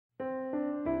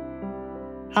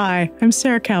Hi, I'm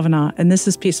Sarah Kavanaugh, and this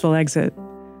is Peaceful Exit.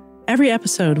 Every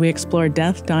episode, we explore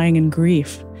death, dying, and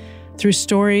grief through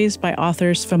stories by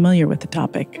authors familiar with the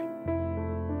topic.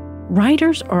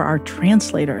 Writers are our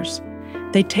translators.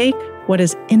 They take what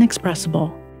is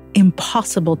inexpressible,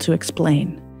 impossible to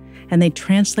explain, and they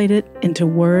translate it into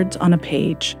words on a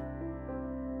page.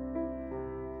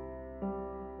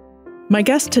 My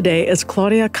guest today is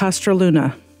Claudia Castro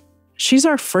Luna. She's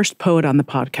our first poet on the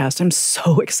podcast. I'm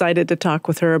so excited to talk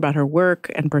with her about her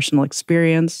work and personal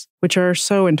experience, which are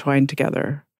so entwined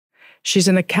together. She's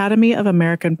an Academy of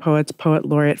American Poets Poet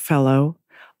Laureate Fellow,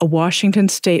 a Washington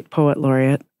State Poet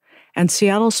Laureate, and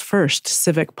Seattle's first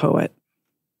Civic Poet.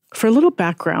 For a little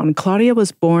background, Claudia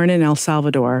was born in El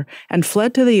Salvador and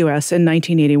fled to the U.S. in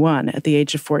 1981 at the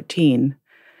age of 14.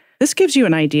 This gives you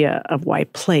an idea of why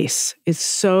place is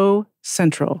so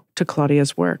central to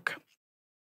Claudia's work.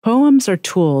 Poems are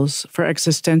tools for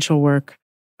existential work.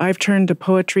 I've turned to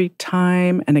poetry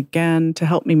time and again to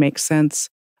help me make sense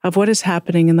of what is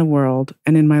happening in the world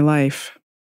and in my life.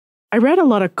 I read a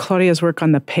lot of Claudia's work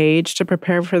on the page to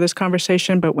prepare for this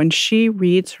conversation, but when she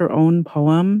reads her own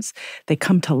poems, they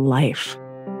come to life.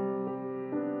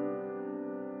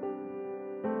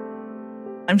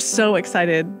 I'm so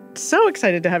excited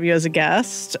to have you as a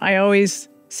guest. I always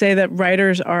say that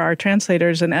writers are our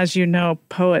translators, and as you know,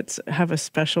 poets have a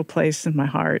special place in my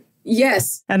heart.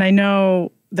 Yes. And I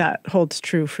know that holds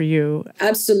true for you.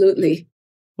 Absolutely.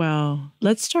 Well,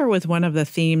 let's start with one of the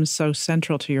themes so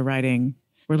central to your writing,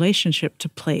 relationship to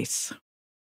place.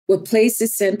 Well, place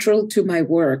is central to my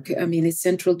work. I mean, it's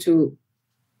central to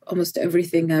almost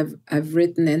everything I've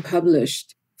written and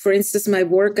published. For instance, my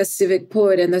work as Civic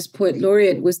Poet and as Poet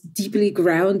Laureate was deeply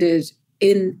grounded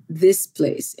in this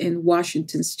place, in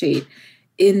Washington State,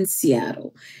 in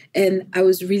Seattle. And I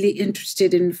was really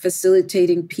interested in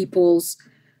facilitating people's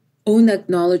own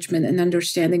acknowledgement and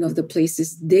understanding of the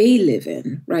places they live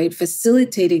in, right?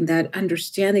 Facilitating that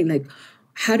understanding, like,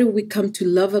 how do we come to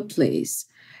love a place?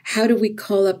 How do we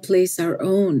call a place our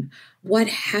own? What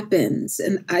happens?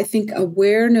 And I think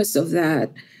awareness of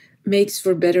that makes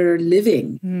for better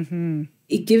living. Mm-hmm.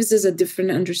 It gives us a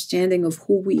different understanding of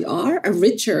who we are, a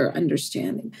richer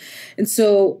understanding. And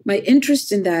so my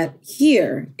interest in that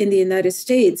here in the United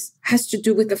States has to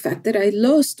do with the fact that I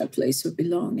lost a place of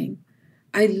belonging.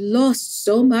 I lost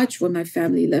so much when my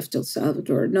family left El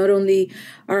Salvador, not only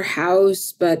our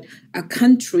house, but a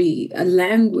country, a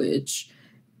language,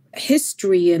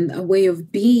 history, and a way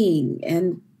of being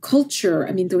and culture.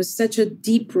 I mean, there was such a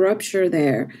deep rupture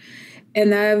there.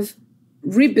 And I've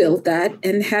rebuilt that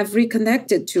and have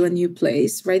reconnected to a new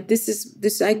place, right?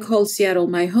 This I call Seattle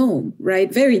my home,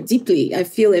 right? Very deeply. I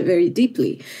feel it very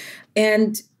deeply.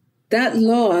 And that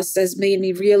loss has made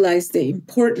me realize the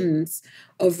importance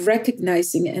of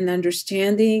recognizing and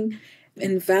understanding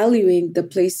and valuing the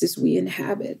places we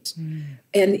inhabit.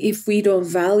 And if we don't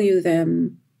value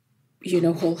them,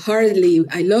 wholeheartedly,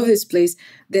 I love this place,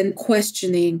 then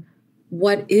questioning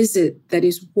what is it that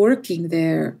is working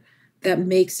there that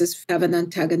makes us have an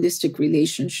antagonistic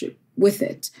relationship with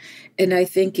it. And I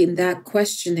think in that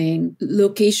questioning,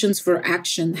 locations for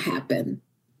action happen.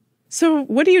 So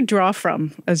what do you draw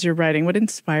from as you're writing? What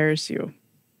inspires you?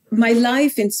 My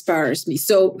life inspires me.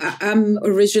 So I'm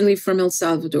originally from El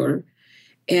Salvador,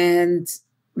 and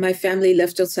my family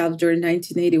left El Salvador in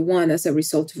 1981 as a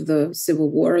result of the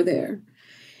civil war there.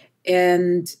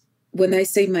 And when I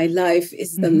say my life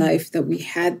is the life that we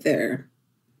had there,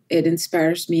 it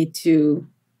inspires me to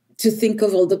think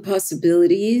of all the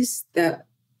possibilities that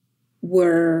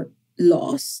were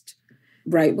lost,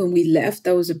 right? When we left,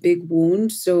 that was a big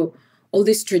wound. So all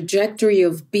this trajectory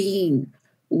of being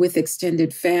with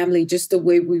extended family, just the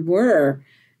way we were,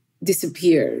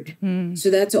 disappeared. So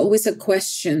that's always a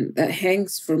question that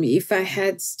hangs for me. If my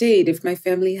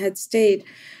family had stayed,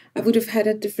 I would have had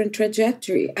a different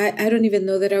trajectory. I don't even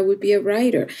know that I would be a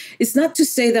writer. It's not to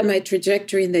say that my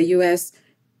trajectory in the U.S.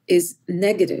 is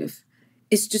negative.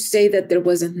 It's to say that there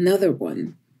was another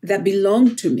one that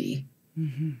belonged to me.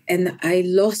 And I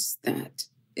lost that.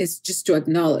 It's just to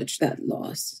acknowledge that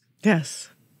loss. Yes.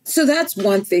 So that's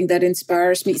one thing that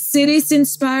inspires me. Cities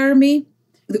inspire me.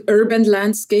 The urban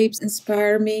landscapes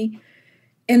inspire me.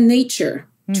 And nature,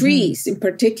 trees in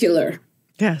particular.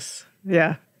 Yes.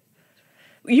 Yeah.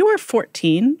 You were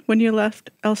 14 when you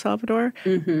left El Salvador.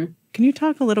 Can you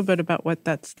talk a little bit about what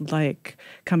that's like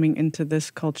coming into this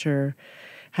culture,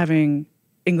 having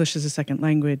English as a second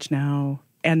language now,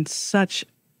 and such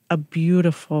a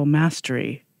beautiful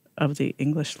mastery of the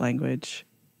English language?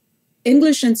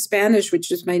 English and Spanish,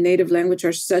 which is my native language,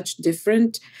 are such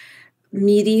different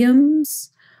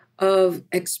mediums of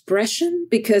expression,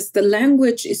 because the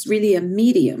language is really a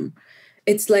medium.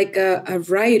 It's like a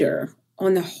rider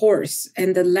on a horse,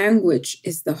 and the language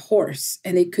is the horse.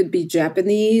 And it could be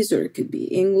Japanese or it could be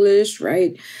English,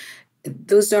 right?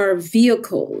 Those are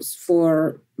vehicles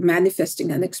for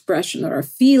manifesting an expression or a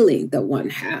feeling that one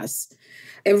has.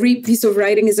 Every piece of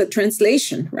writing is a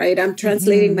translation, right? I'm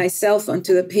translating myself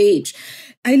onto the page.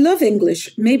 I love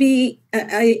English. Maybe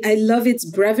I love its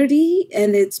brevity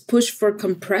and its push for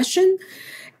compression.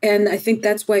 And I think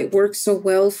that's why it works so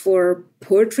well for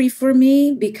poetry for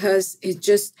me, because it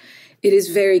is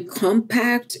very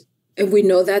compact. And we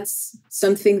know that's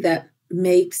something that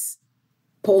makes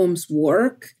poems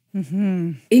work.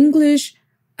 English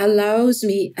allows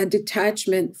me a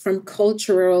detachment from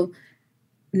cultural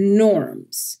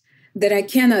norms that I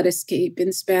cannot escape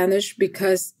in Spanish,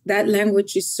 because that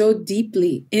language is so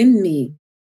deeply in me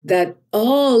that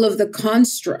all of the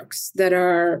constructs that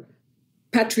are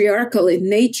patriarchal in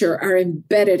nature are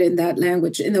embedded in that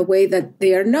language in a way that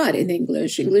they are not in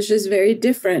English. English is very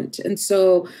different. And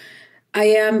so I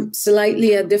am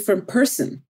slightly a different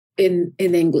person in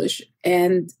English.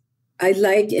 And I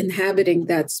like inhabiting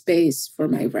that space for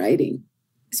my writing.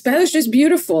 Spanish is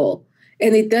beautiful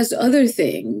and it does other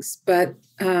things, but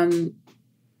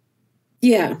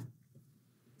yeah.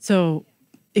 So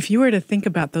if you were to think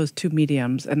about those two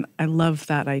mediums, and I love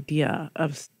that idea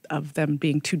of them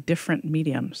being two different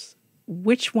mediums,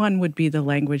 which one would be the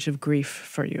language of grief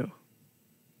for you?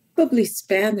 Probably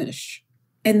Spanish.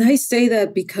 And I say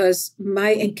that because my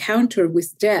encounter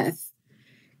with death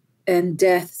and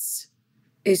deaths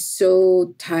is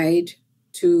so tied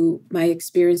to my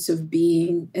experience of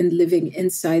being and living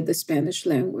inside the Spanish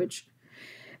language.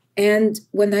 And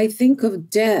when I think of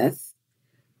death,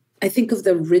 I think of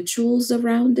the rituals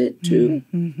around it too,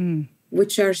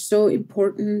 which are so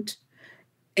important.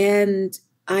 And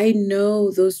I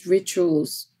know those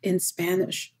rituals in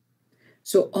Spanish.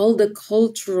 So all the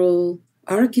cultural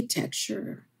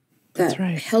architecture that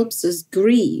helps us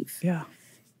grieve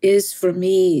is for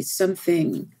me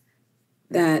something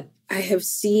that I have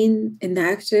seen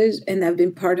enacted and I've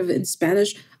been part of in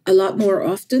Spanish a lot more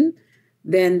often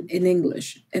than in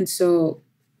English. And so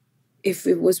if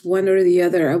it was one or the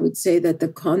other, I would say that the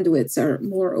conduits are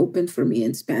more open for me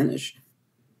in Spanish.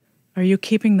 Are you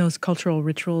keeping those cultural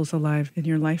rituals alive in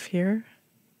your life here?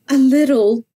 A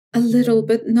little,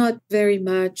 but not very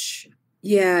much.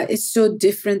 Yeah, it's so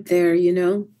different there, you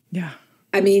know? Yeah.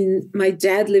 I mean, my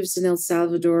dad lives in El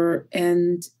Salvador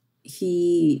and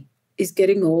he is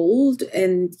getting old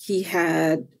and he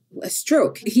had a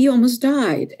stroke. He almost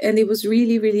died and it was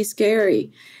really, really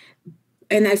scary.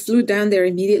 And I flew down there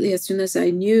immediately as soon as I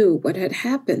knew what had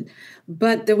happened.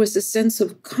 But there was a sense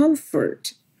of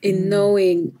comfort in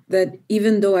knowing that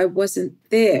even though I wasn't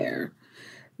there,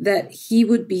 that he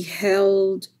would be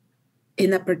held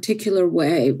in a particular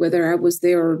way, whether I was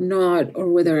there or not, or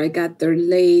whether I got there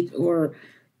late, or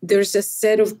there's a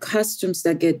set of customs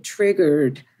that get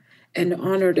triggered and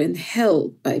honored and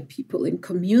held by people in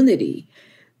community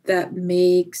that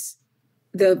makes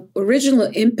the original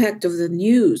impact of the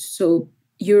news so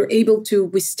you're able to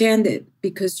withstand it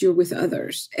because you're with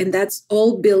others. And that's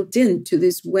all built into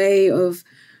this way of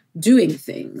doing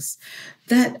things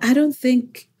that I don't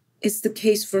think is the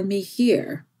case for me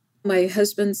here. My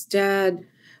husband's dad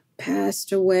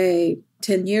passed away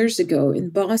 10 years ago in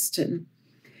Boston,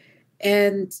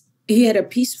 and he had a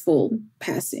peaceful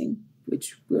passing,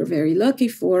 which we're very lucky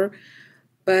for,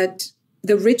 but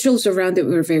the rituals around it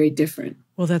were very different.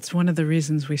 Well, that's one of the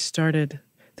reasons we started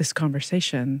this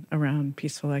conversation around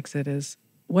peaceful exit is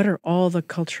what are all the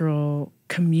cultural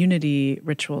community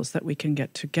rituals that we can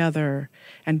get together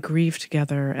and grieve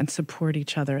together and support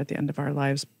each other at the end of our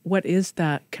lives? What is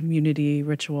that community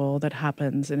ritual that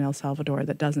happens in El Salvador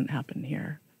that doesn't happen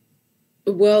here?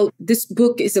 Well, this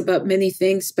book is about many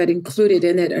things, but included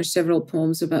in it are several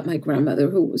poems about my grandmother,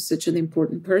 who was such an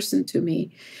important person to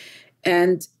me.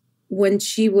 And when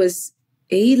she was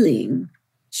ailing,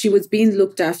 she was being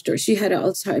looked after. She had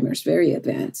Alzheimer's, very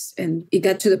advanced. And it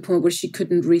got to the point where she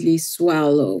couldn't really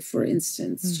swallow, for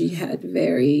instance. She had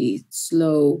very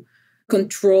slow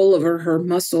control over her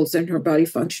muscles and her body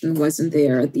function wasn't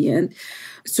there at the end.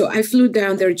 So I flew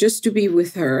down there just to be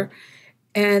with her.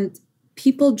 And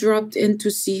people dropped in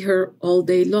to see her all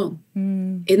day long.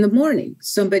 In the morning,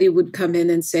 somebody would come in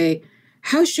and say,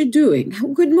 "How's she doing?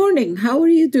 Good morning. How are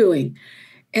you doing?"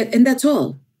 And that's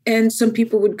all. And some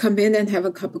people would come in and have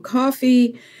a cup of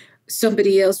coffee.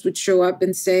 Somebody else would show up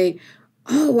and say,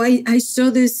 "Oh, I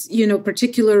saw this,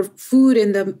 particular food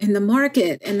in the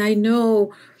market. And I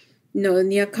know,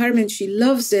 Nia Carmen, she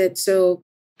loves it. So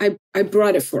I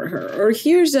brought it for her. Or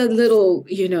here's a little,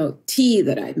 tea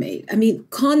that I made. I mean,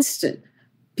 constant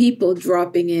people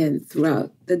dropping in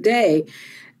throughout the day.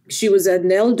 She was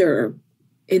an elder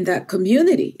in that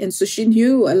community. And so she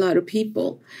knew a lot of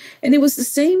people. And it was the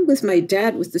same with my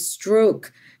dad with the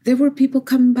stroke. There were people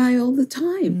coming by all the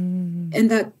time. And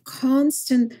that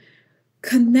constant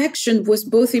connection was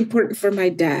both important for my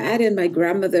dad and my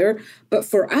grandmother, but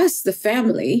for us, the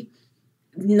family,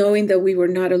 knowing that we were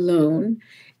not alone,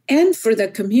 and for the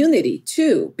community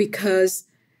too, because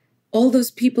all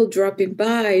those people dropping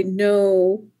by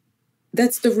know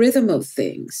that's the rhythm of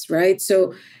things, right?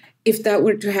 So if that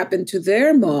were to happen to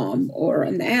their mom or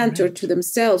an aunt or to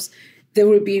themselves, there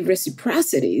would be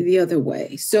reciprocity the other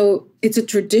way. So it's a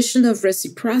tradition of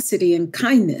reciprocity and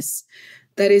kindness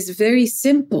that is very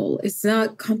simple. It's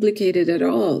not complicated at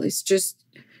all. It's just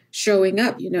showing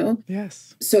up,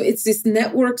 Yes. So it's these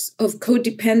networks of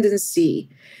codependency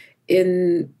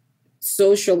in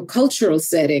social, cultural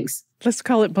settings. Let's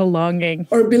call it belonging.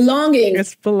 Or belonging.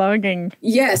 It's belonging.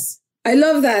 Yes. I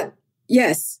love that.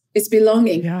 Yes. It's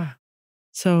belonging. Yeah.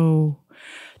 So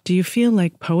do you feel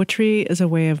like poetry is a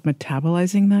way of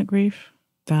metabolizing that grief,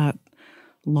 that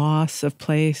loss of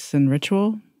place and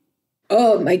ritual?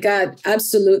 Oh my God,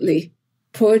 absolutely.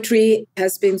 Poetry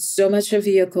has been so much a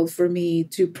vehicle for me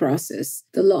to process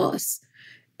the loss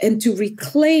and to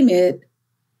reclaim it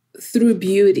through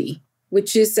beauty,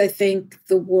 which is, I think,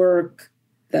 the work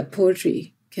that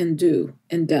poetry can do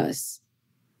and does.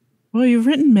 Well, you've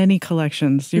written many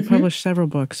collections. You've published several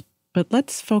books, but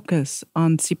let's focus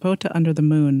on Cipota Under the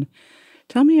Moon.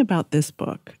 Tell me about this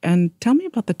book and tell me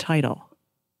about the title.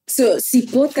 So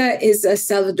Cipota is a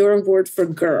Salvadoran word for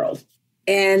girl,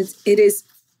 and it is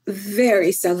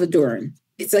very Salvadoran.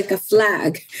 It's like a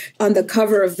flag on the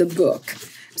cover of the book.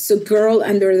 So Girl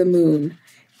Under the Moon.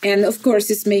 And of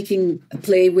course, it's making a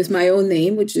play with my own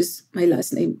name, which is my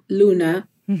last name, Luna.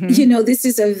 This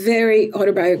is a very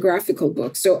autobiographical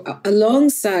book. So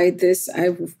alongside this,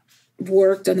 I've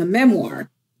worked on a memoir.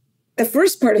 The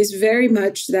first part is very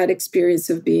much that experience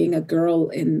of being a girl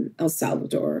in El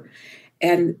Salvador.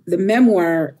 And the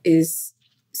memoir is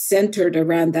centered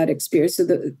around that experience. So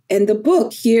the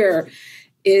book here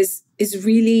is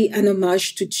really an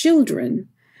homage to children,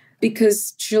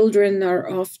 because children are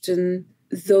often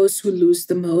those who lose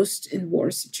the most in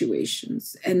war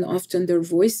situations. And often their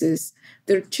voices,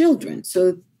 they're children.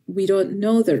 So we don't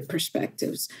know their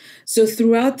perspectives. So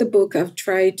throughout the book, I've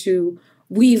tried to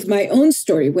weave my own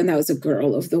story when I was a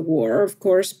girl of the war, of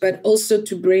course, but also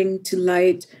to bring to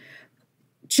light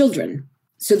children.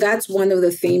 So that's one of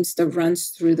the themes that runs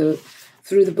through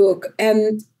the book.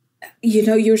 And,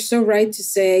 you're so right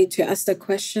to ask the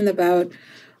question about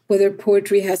whether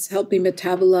poetry has helped me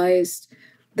metabolize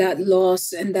that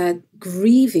loss and that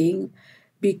grieving,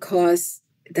 because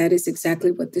that is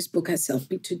exactly what this book has helped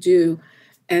me to do.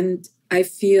 And I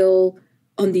feel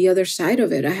on the other side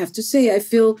of it, I have to say, I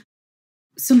feel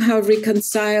somehow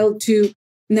reconciled to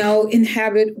now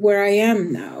inhabit where I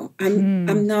am now.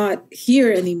 I'm not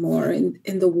here anymore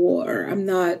in the war. I'm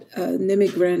not an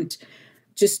immigrant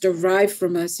just arrived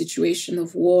from a situation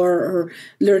of war or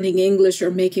learning English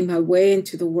or making my way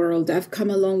into the world. I've come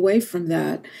a long way from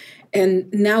that.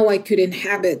 And now I could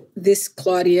inhabit this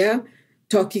Claudia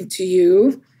talking to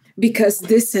you because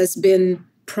this has been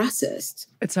processed.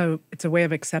 It's a way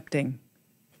of accepting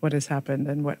what has happened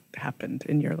and what happened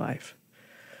in your life,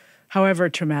 however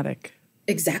traumatic.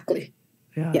 Exactly.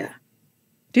 Yeah.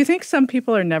 Do you think some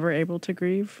people are never able to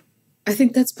grieve? I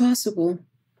think that's possible.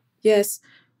 Yes.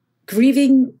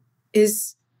 Grieving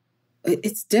it's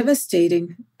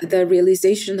devastating, the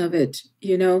realization of it,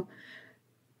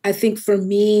 I think for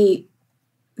me,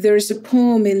 there's a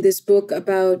poem in this book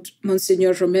about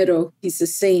Monsignor Romero. He's a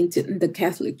saint in the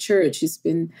Catholic Church. He's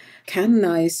been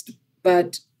canonized,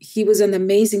 but he was an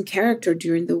amazing character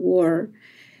during the war,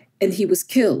 and he was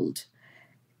killed.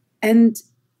 And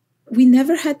we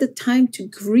never had the time to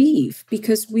grieve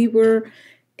because we were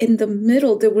in the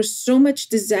middle. There was so much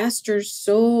disaster,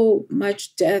 so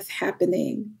much death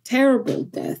happening, terrible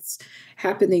deaths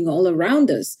happening all around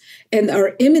us. And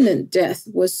our imminent death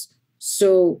was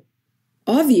so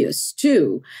obvious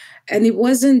too. And it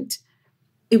wasn't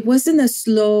a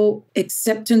slow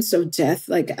acceptance of death.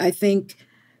 Like, I think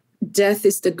death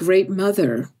is the great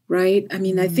mother, right? I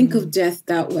mean, I think of death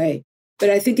that way. But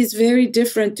I think it's very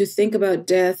different to think about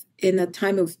death in a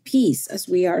time of peace, as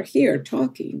we are here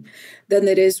talking, than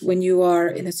it is when you are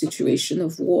in a situation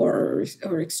of war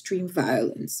or extreme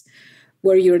violence,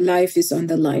 where your life is on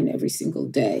the line every single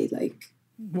day. Like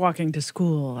walking to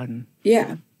school and...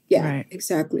 Yeah, right.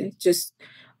 Exactly. Just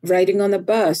riding on a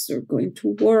bus or going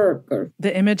to work. Or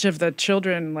the image of the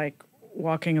children like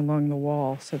walking along the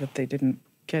wall so that they didn't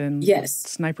get in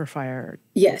sniper fire.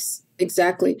 Yes,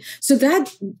 exactly. So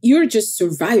that you're just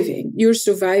surviving. You're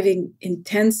surviving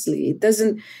intensely. It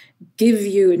doesn't give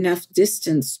you enough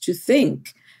distance to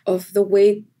think of the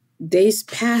way days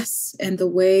pass and the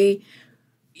way,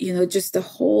 just the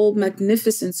whole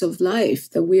magnificence of life,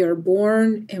 that we are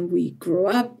born and we grow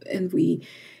up and we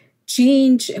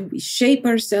change and we shape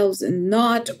ourselves, and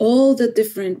not all the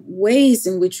different ways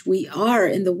in which we are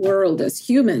in the world as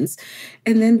humans.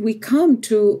 And then we come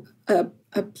to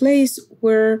a place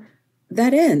where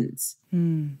that ends.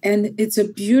 And it's a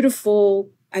beautiful,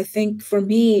 I think for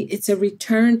me, it's a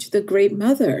return to the Great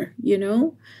Mother,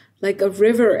 like a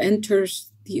river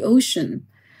enters the ocean.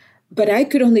 But I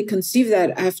could only conceive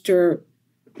that after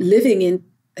living in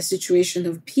a situation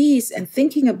of peace and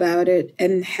thinking about it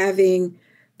and having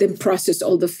then process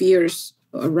all the fears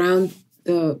around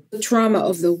the trauma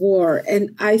of the war.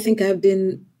 And I think I've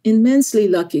been immensely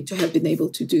lucky to have been able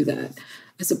to do that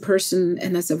as a person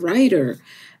and as a writer.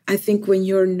 I think when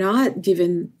you're not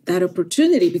given that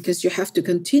opportunity because you have to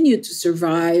continue to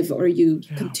survive, or you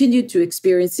continue to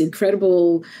experience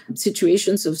incredible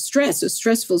situations of stress or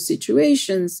stressful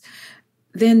situations,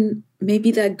 then maybe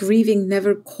that grieving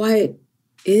never quite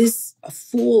is a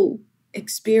full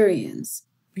experience.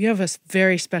 You have a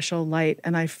very special light,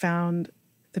 and I found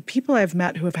the people I've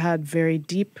met who have had very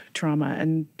deep trauma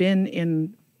and been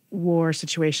in war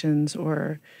situations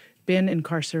or been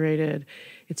incarcerated,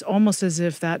 it's almost as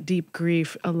if that deep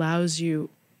grief allows you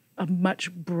a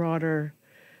much broader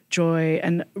joy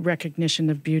and recognition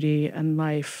of beauty and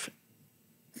life.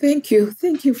 Thank you.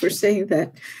 Thank you for saying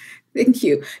that. Thank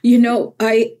you.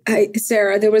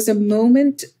 Sarah, there was a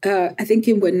moment, I think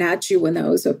in Wenatchee when I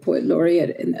was a poet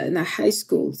laureate in a high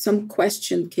school, some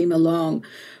question came along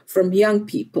from young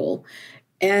people.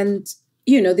 And,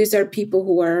 these are people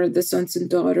who are the sons and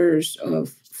daughters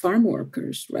of farm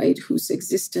workers, right? Whose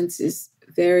existence is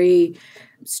very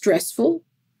stressful.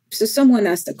 So someone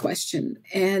asked a question,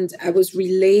 and I was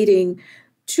relating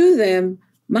to them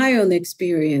my own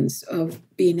experience of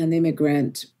being an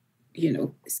immigrant,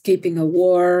 escaping a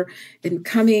war and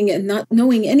coming and not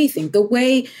knowing anything, the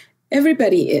way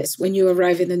everybody is when you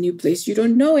arrive in a new place. You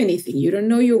don't know anything. You don't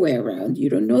know your way around. You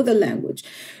don't know the language.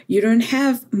 You don't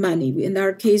have money. In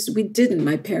our case, we didn't.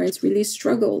 My parents really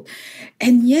struggled.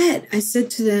 And yet I said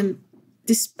to them,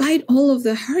 despite all of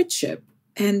the hardship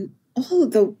and all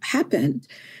of the happened,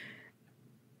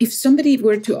 if somebody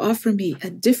were to offer me a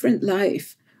different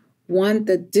life, one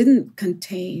that didn't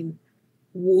contain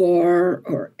war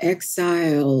or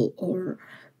exile or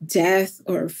death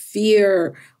or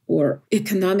fear or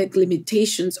economic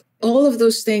limitations, all of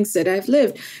those things that I've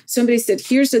lived. Somebody said,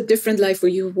 here's a different life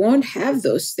where you won't have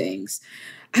those things.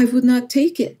 I would not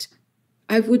take it.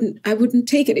 I wouldn't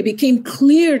take it. It became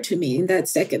clear to me in that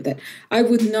second that I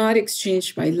would not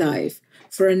exchange my life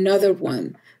for another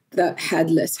one that had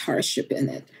less hardship in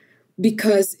it,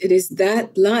 because it is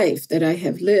that life that I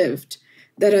have lived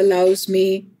that allows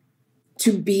me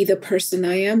to be the person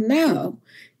I am now,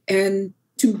 and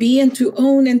to be and to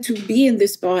own and to be in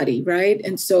this body, right?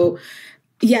 And so,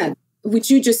 which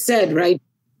you just said, right?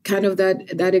 Kind of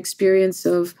that experience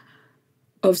of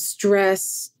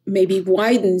stress maybe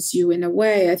widens you in a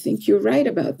way. I think you're right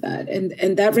about that.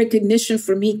 And that recognition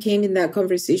for me came in that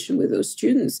conversation with those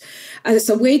students as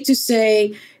a way to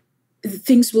say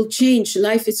things will change.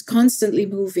 Life is constantly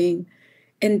moving,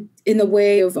 and in a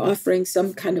way of offering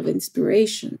some kind of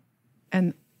inspiration.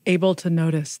 And able to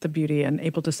notice the beauty and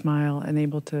able to smile and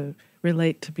able to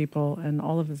relate to people and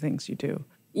all of the things you do.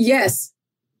 Yes.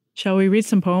 Shall we read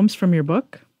some poems from your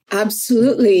book?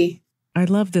 Absolutely. I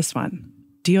love this one,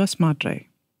 Dios Madre.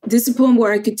 This is a poem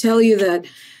where I could tell you that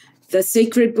the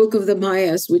Sacred Book of the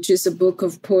Mayas, which is a book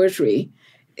of poetry,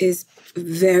 is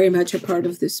very much a part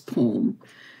of this poem.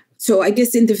 So I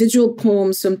guess individual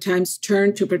poems sometimes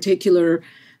turn to particular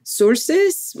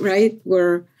sources, right?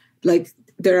 Where, like,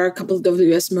 there are a couple of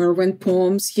W.S. Merwin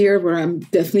poems here where I'm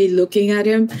definitely looking at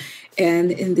him.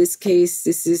 And in this case,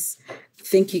 this is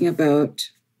thinking about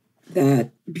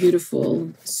that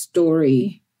beautiful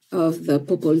story of the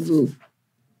Popol Vuh.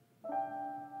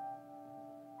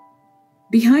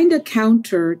 Behind a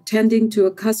counter, tending to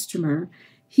a customer,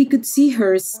 he could see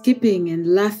her skipping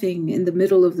and laughing in the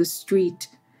middle of the street,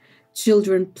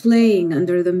 children playing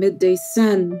under the midday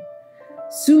sun.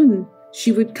 Soon,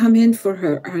 she would come in for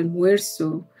her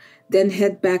almuerzo, then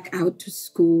head back out to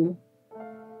school.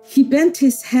 He bent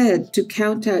his head to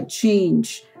count out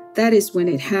change. That is when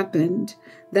it happened.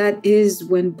 That is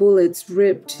when bullets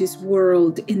ripped his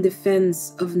world in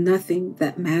defense of nothing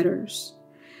that matters.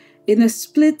 In a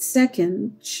split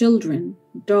second, children,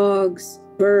 dogs,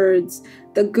 birds,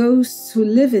 the ghosts who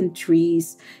live in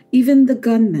trees, even the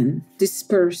gunmen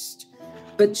dispersed.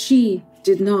 But she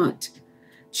did not.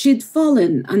 She'd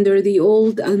fallen under the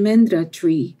old almendra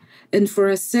tree, and for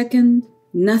a second,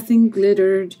 nothing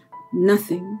glittered,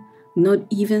 nothing, not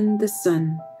even the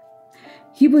sun.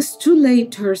 He was too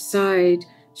late to her side.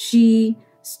 She,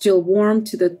 still warm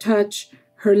to the touch,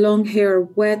 her long hair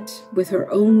wet with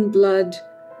her own blood.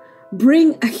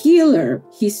 "Bring a healer,"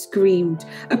 he screamed.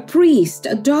 "A priest,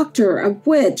 a doctor, a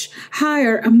witch.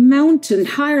 Hire a mountain,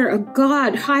 hire a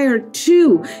god, hire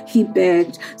two," he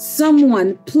begged.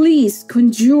 "Someone, please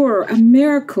conjure a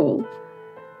miracle."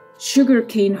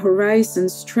 Sugarcane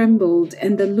horizons trembled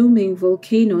and the looming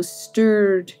volcano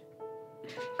stirred.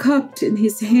 Cupped in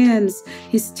his hands,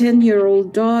 his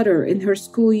 10-year-old daughter in her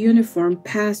school uniform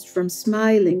passed from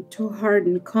smiling to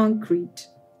hardened concrete.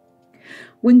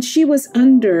 When she was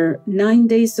under 9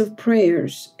 days of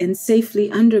prayers and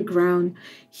safely underground,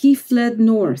 he fled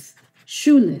north,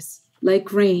 shoeless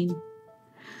like rain.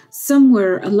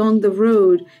 Somewhere along the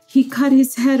road, he cut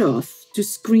his head off to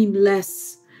scream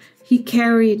less. He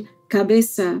carried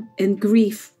cabeza and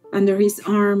grief under his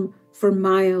arm for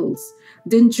miles,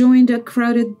 then joined a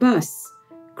crowded bus,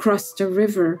 crossed a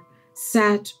river,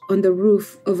 sat on the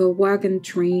roof of a wagon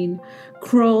train,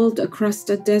 crawled across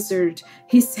the desert,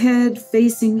 his head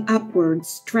facing upward,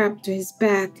 strapped to his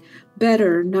back,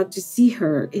 better not to see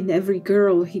her in every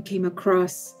girl he came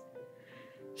across.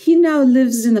 He now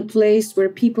lives in a place where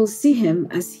people see him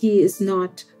as he is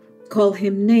not, call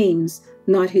him names,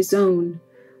 not his own.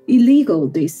 Illegal,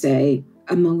 they say,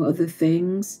 among other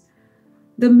things.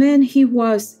 The man he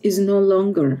was is no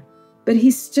longer, but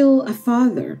he's still a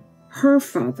father, her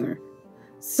father.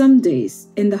 Some days,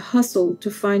 in the hustle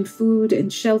to find food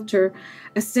and shelter,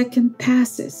 a second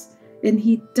passes and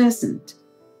he doesn't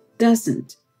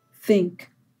think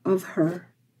of her.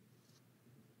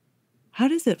 How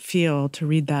does it feel to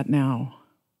read that now?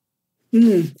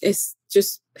 It's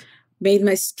just made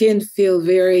my skin feel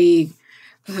very,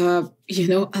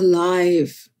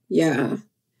 alive. Yeah.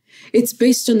 It's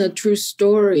based on a true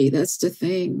story. That's the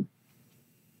thing.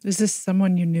 Is this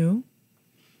someone you knew?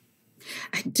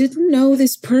 I didn't know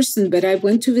this person, but I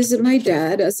went to visit my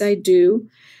dad, as I do,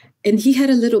 and he had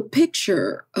a little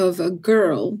picture of a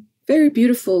girl, very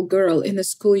beautiful girl in a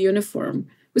school uniform.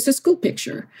 It was a school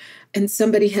picture, and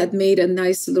somebody had made a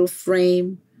nice little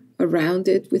frame around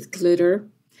it with glitter.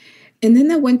 And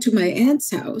then I went to my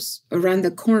aunt's house around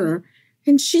the corner,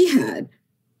 and she had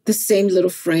the same little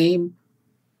frame.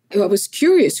 I was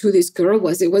curious who this girl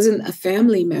was. It wasn't a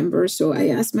family member. So I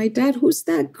asked my dad, "Who's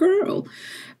that girl?"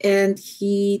 And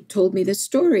he told me the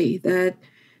story that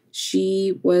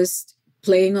she was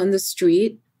playing on the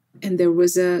street and there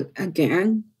was a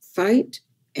gang fight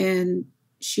and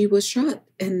she was shot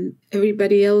and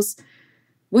everybody else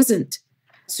wasn't.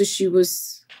 So she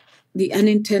was the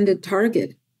unintended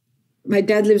target. My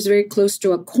dad lives very close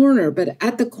to a corner, but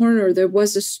at the corner there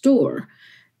was a store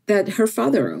that her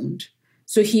father owned.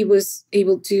 So he was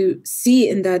able to see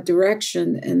in that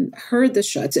direction and heard the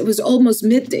shots. It was almost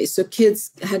midday, so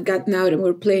kids had gotten out and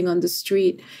were playing on the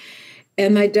street.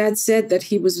 And my dad said that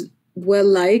he was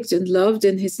well-liked and loved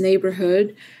in his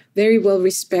neighborhood, very well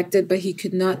respected, but he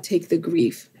could not take the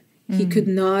grief. He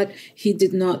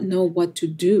did not know what to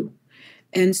do.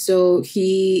 And so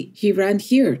he ran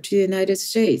here to the United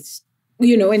States,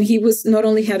 and he was not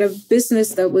only had a business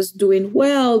that was doing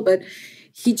well, but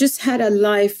he just had a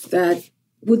life that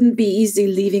wouldn't be easy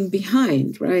leaving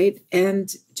behind, right?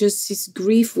 And just his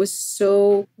grief was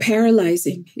so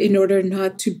paralyzing. In order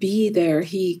not to be there,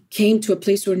 he came to a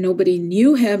place where nobody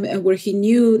knew him and where he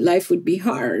knew life would be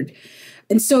hard.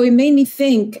 And so it made me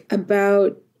think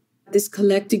about this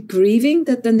collective grieving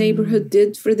that the neighborhood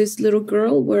did for this little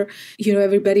girl, where,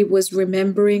 everybody was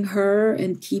remembering her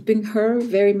and keeping her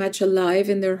very much alive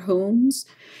in their homes.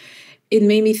 It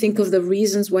made me think of the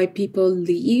reasons why people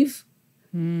leave.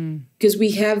 Because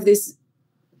we have this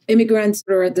immigrants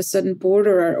that are at the southern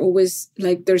border are always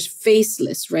like, there's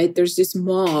faceless, right? There's this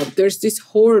mob, there's this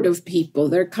horde of people.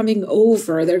 They're coming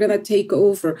over, they're going to take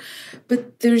over.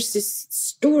 But there's these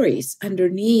stories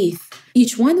underneath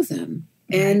each one of them.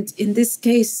 And in this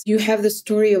case, you have the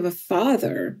story of a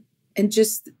father and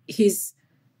just his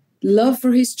love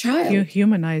for his child.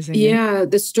 Humanizing. Yeah,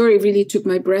 the story really took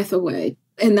my breath away.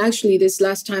 And actually, this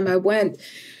last time I went,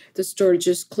 the store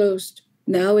just closed.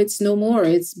 Now it's no more.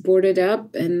 It's boarded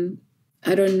up, and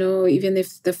I don't know even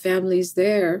if the family's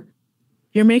there.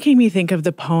 You're making me think of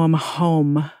the poem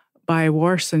Home by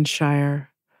Worcestershire.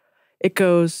 It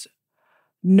goes,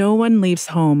 "No one leaves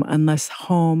home unless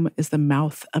home is the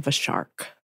mouth of a shark."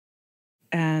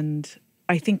 And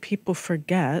I think people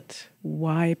forget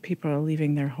why people are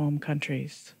leaving their home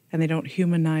countries. And they don't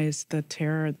humanize the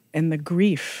terror and the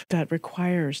grief that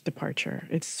requires departure.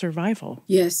 It's survival.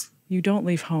 Yes. You don't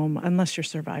leave home unless your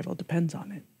survival depends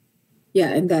on it. Yeah,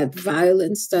 and that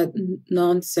violence, that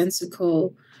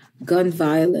nonsensical gun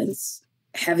violence,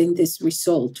 having this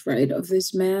result, right, of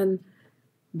this man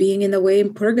being in a way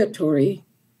in purgatory.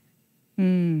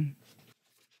 Mm.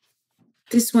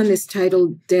 This one is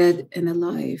titled Dead and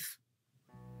Alive.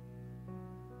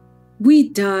 We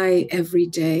die every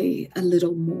day a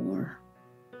little more.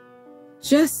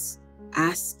 Just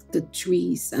ask the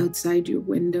trees outside your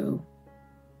window.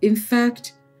 In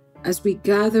fact, as we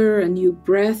gather a new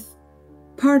breath,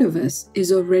 part of us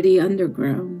is already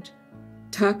underground,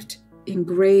 tucked in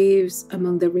graves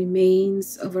among the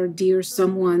remains of our dear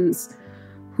someones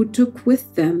who took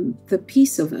with them the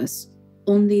piece of us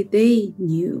only they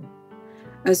knew,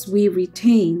 as we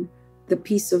retain the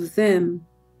piece of them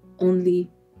only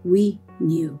we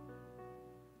knew.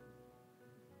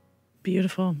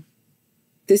 Beautiful.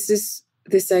 This is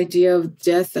this idea of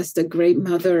death as the great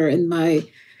mother, and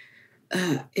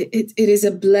it is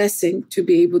a blessing to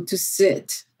be able to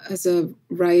sit as a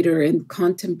writer and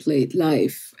contemplate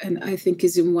life. And I think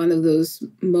is in one of those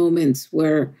moments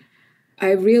where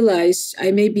I realized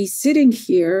I may be sitting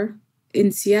here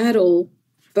in Seattle,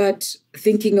 but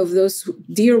thinking of those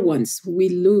dear ones who we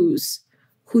lose,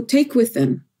 who take with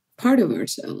them part of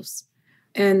ourselves.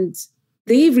 And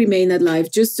they remain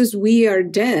alive just as we are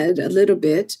dead a little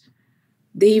bit.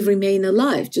 They remain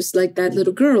alive, just like that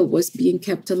little girl was being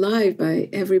kept alive by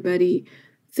everybody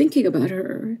thinking about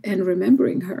her and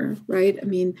remembering her, right? I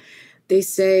mean, they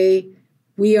say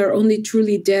we are only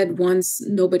truly dead once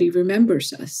nobody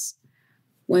remembers us.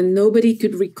 When nobody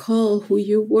could recall who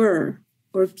you were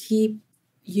or keep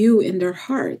you in their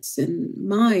hearts and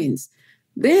minds,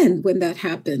 then when that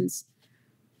happens,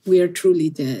 we are truly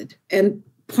dead. And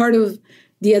part of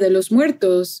Dia de los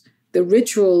Muertos, the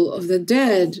ritual of the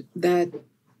dead that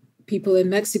people in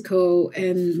Mexico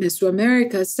and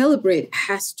Mesoamerica celebrate,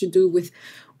 has to do with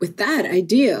that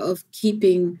idea of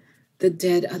keeping the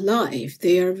dead alive.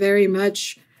 They are very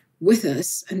much with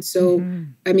us. And so,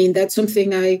 I mean, that's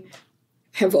something I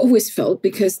have always felt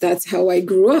because that's how I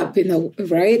grew up,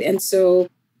 right? And so,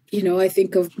 I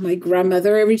think of my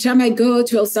grandmother. Every time I go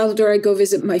to El Salvador, I go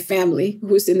visit my family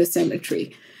who's in the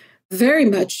cemetery. Very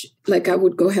much like I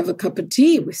would go have a cup of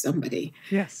tea with somebody.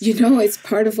 Yes. It's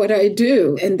part of what I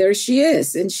do. And there she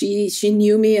is. And she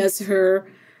knew me as her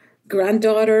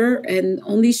granddaughter, and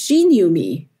only she knew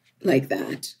me like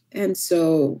that. And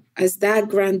so as that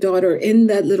granddaughter in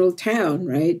that little town,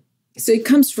 right? So it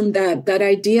comes from that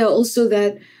idea also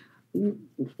that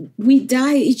we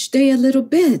die each day a little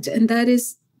bit. And that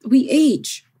is, we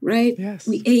age, right? Yes.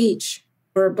 We age.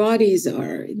 Our bodies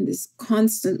are in this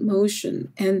constant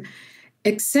motion, and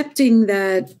accepting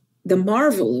that, the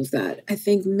marvel of that, I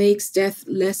think makes death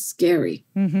less scary.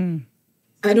 Mm-hmm.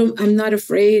 I'm not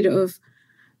afraid of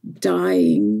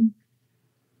dying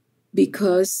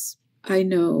because I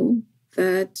know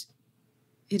that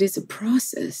it is a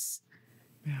process.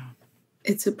 Yeah.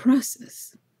 It's a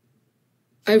process.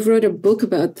 I wrote a book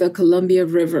about the Columbia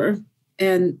River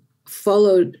and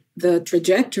followed the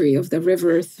trajectory of the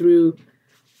river through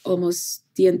almost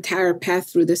the entire path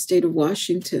through the state of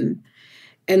Washington.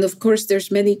 And of course,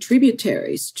 there's many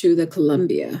tributaries to the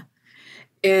Columbia.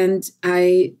 And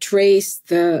I traced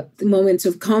the moments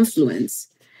of confluence.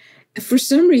 For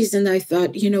some reason, I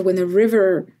thought, when a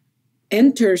river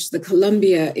enters the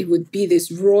Columbia, it would be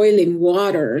this roiling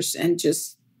waters and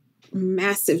just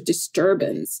massive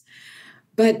disturbance.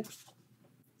 But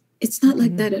it's not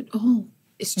like that at all.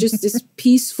 It's just this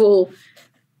peaceful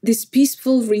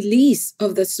release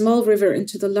of the small river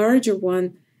into the larger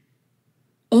one,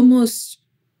 almost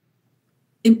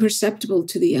imperceptible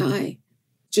to the eye.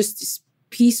 Just this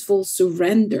peaceful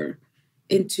surrender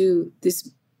into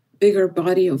this bigger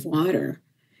body of water.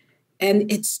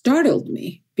 And it startled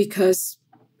me because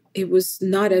it was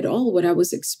not at all what I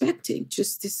was expecting.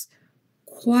 Just this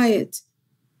quiet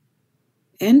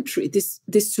entry, this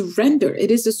surrender.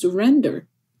 It is a surrender.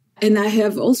 And I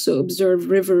have also observed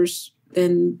rivers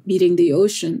then meeting the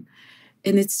ocean,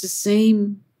 and it's the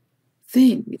same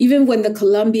thing. Even when the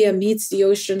Columbia meets the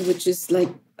ocean, which is like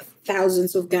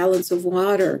thousands of gallons of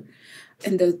water,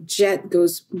 and the jet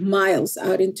goes miles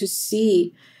out into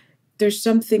sea, there's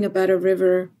something about a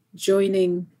river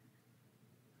joining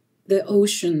the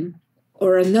ocean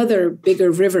or another bigger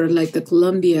river like the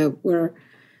Columbia, where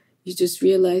you just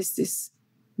realize this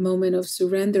moment of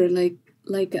surrender, like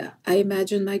I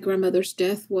imagine my grandmother's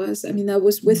death was. I mean, I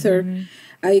was with her.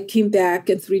 I came back,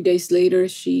 and 3 days later,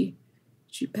 she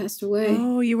She passed away.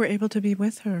 Oh, you were able to be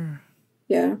with her.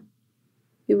 Yeah.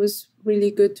 It was really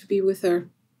good to be with her.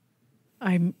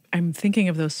 I'm thinking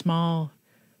of those small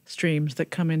streams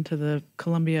that come into the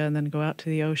Columbia and then go out to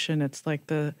the ocean. It's like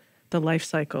the life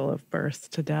cycle of birth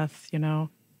to death, you know?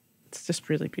 It's just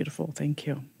really beautiful. Thank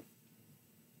you.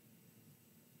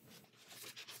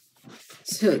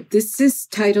 So this is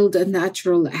titled A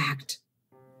Natural Act.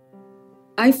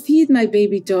 I feed my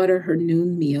baby daughter her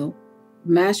noon meal,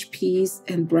 mashed peas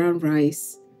and brown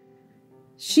rice.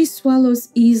 She swallows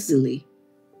easily,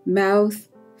 mouth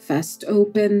fast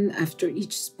open after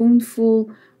each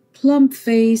spoonful, plump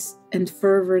face and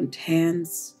fervent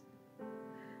hands.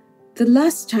 The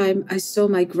last time I saw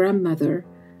my grandmother,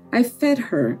 I fed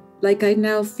her like I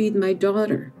now feed my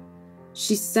daughter.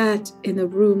 She sat in a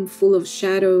room full of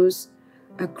shadows,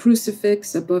 a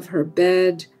crucifix above her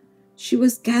bed. She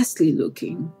was ghastly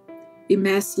looking,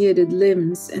 emaciated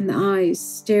limbs and eyes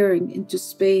staring into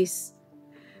space.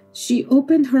 She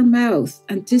opened her mouth,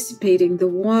 anticipating the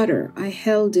water I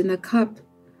held in a cup,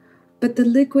 but the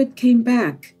liquid came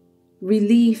back,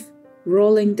 relief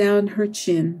rolling down her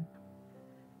chin.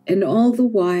 And all the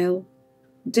while,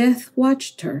 death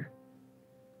watched her,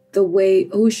 the way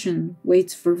ocean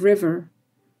waits for river,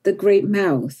 the great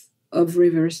mouth of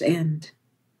river's end.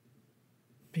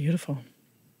 Beautiful.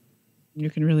 You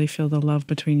can really feel the love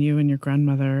between you and your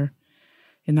grandmother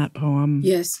in that poem.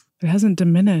 Yes. It hasn't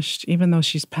diminished, even though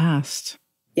she's passed.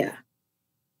 Yeah.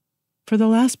 For the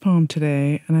last poem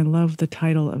today, and I love the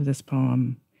title of this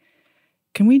poem,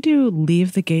 can we do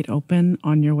Leave the Gate Open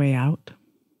on Your Way Out?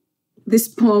 This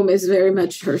poem is very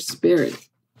much her spirit.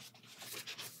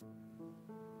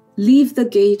 Leave the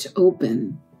gate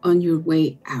open on your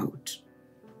way out.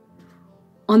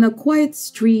 On a quiet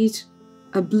street,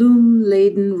 a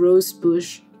bloom-laden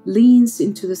rosebush leans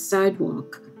into the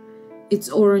sidewalk. Its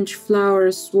orange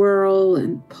flowers swirl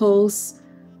and pulse.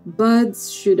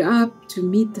 Buds shoot up to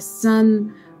meet the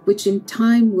sun, which in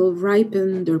time will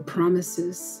ripen their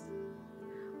promises.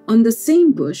 On the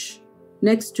same bush,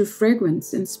 next to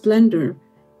fragrance and splendor,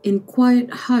 in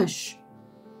quiet hush,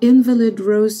 invalid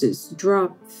roses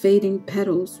drop fading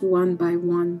petals one by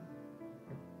one.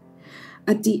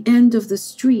 At the end of the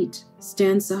street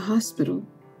stands a hospital.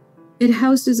 It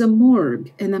houses a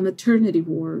morgue and a maternity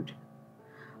ward.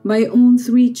 My own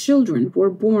 3 children were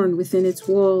born within its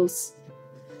walls.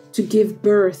 To give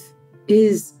birth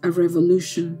is a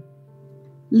revolution.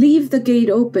 Leave the gate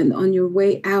open on your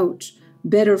way out,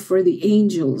 better for the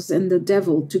angels and the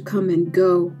devil to come and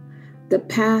go. The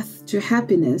path to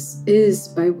happiness is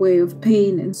by way of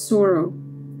pain and sorrow.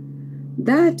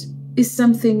 That is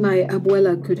something my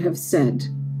abuela could have said.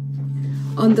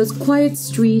 On the quiet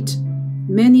street,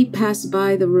 many pass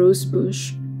by the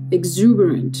rosebush,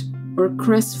 exuberant or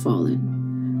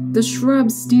crestfallen. The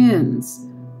shrub stands,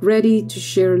 ready to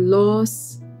share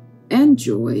loss and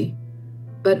joy,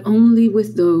 but only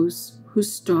with those who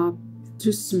stop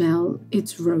to smell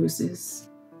its roses.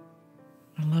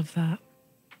 I love that.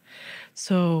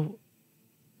 So,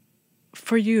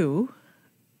 for you,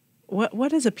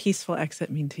 what does a peaceful exit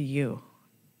mean to you?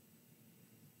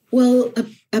 Well,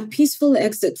 a peaceful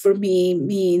exit for me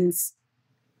means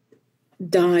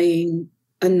dying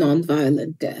a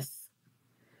nonviolent death,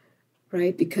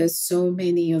 right? Because so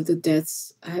many of the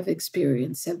deaths I've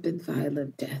experienced have been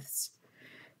violent deaths.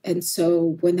 And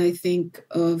so when I think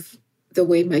of the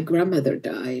way my grandmother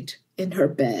died in her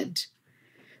bed,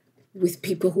 with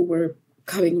people who were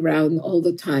coming around all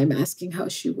the time asking how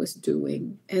she was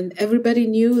doing, and everybody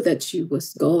knew that she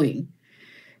was going.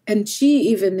 And she,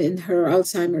 even in her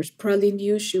Alzheimer's, probably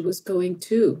knew she was going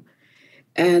too.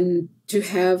 And to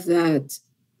have that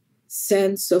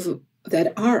sense of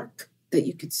that arc that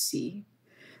you could see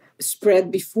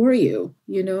spread before you,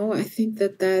 I think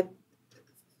that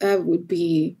would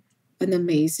be an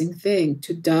amazing thing,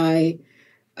 to die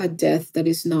a death that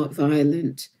is not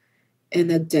violent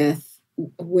and a death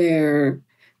where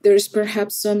there's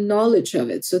perhaps some knowledge of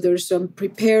it. So there's some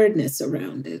preparedness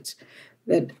around it,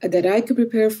 that I could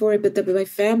prepare for it, but that my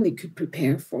family could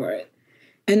prepare for it,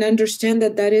 and understand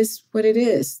that is what it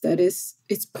is.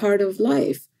 It's part of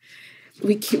life.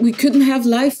 We couldn't have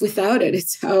life without it.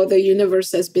 It's how the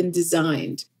universe has been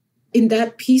designed. In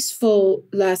that peaceful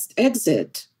last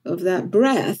exit of that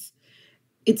breath,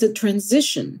 it's a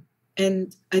transition.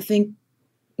 And I think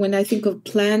when I think of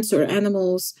plants or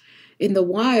animals in the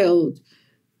wild,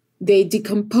 they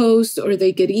decompose or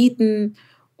they get eaten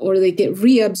or they get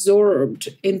reabsorbed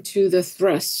into the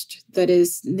thrust that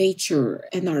is nature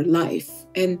and our life.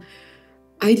 And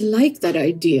I like that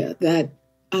idea that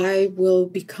I will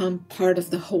become part of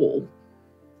the whole.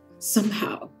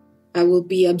 Somehow I will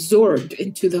be absorbed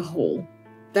into the whole.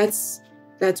 That's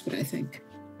what I think.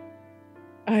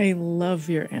 I love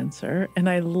your answer, and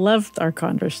I loved our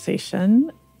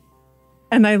conversation,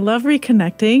 and I love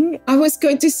reconnecting. I was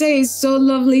going to say, it's so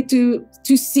lovely to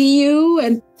see you,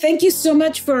 and thank you so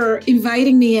much for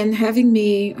inviting me and having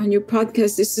me on your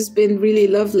podcast. This has been really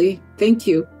lovely. Thank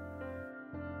you.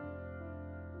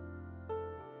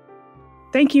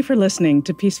 Thank you for listening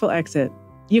to Peaceful Exit.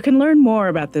 You can learn more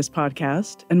about this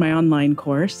podcast and my online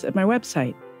course at my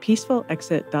website,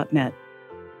 peacefulexit.net.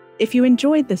 If you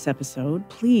enjoyed this episode,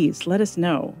 please let us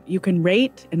know. You can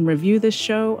rate and review this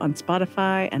show on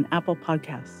Spotify and Apple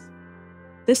Podcasts.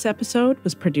 This episode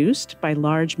was produced by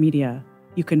Large Media.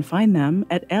 You can find them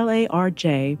at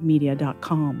larjmedia.com.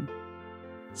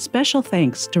 Special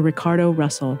thanks to Ricardo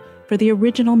Russell for the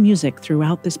original music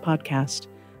throughout this podcast.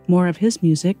 More of his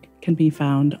music can be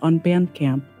found on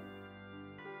Bandcamp.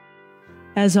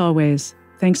 As always,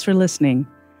 thanks for listening.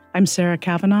 I'm Sarah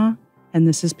Kavanaugh, and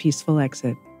this is Peaceful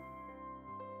Exit.